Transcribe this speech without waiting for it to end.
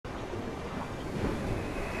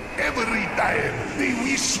Every time they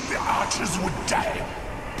wish the archers would die,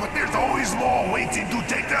 but there's always more waiting to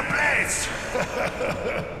take their place.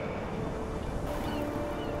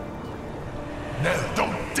 Now,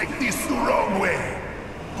 don't take this the wrong way,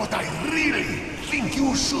 but I really think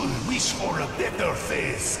you should wish for a better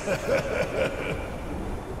face.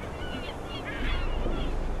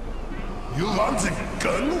 You want a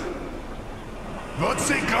gun? What's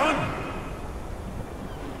a gun?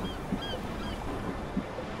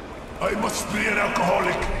 I must be an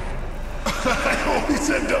alcoholic. I always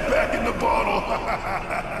end up back in the bottle.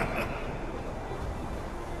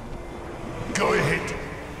 Go ahead,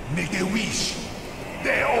 make a wish.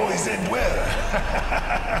 They always end well.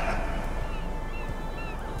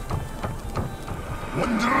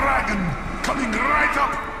 One dragon coming right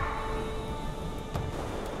up.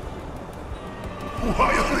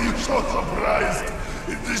 Why are you so surprised?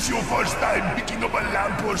 Is this your first time picking up a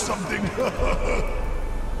lamp or something?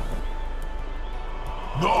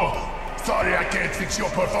 No, sorry I can't fix your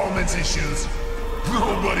performance issues.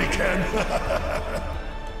 Nobody can.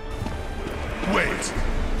 Wait,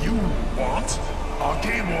 you want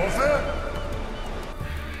arcane warfare?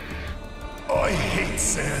 I hate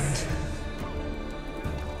sand.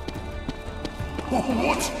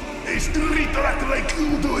 What is the street rat like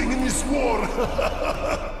you doing in this war?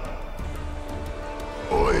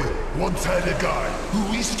 I once had a guy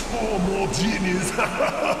who wished for more genies.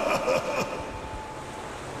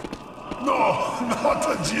 No, not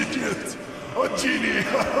a genius. A genie.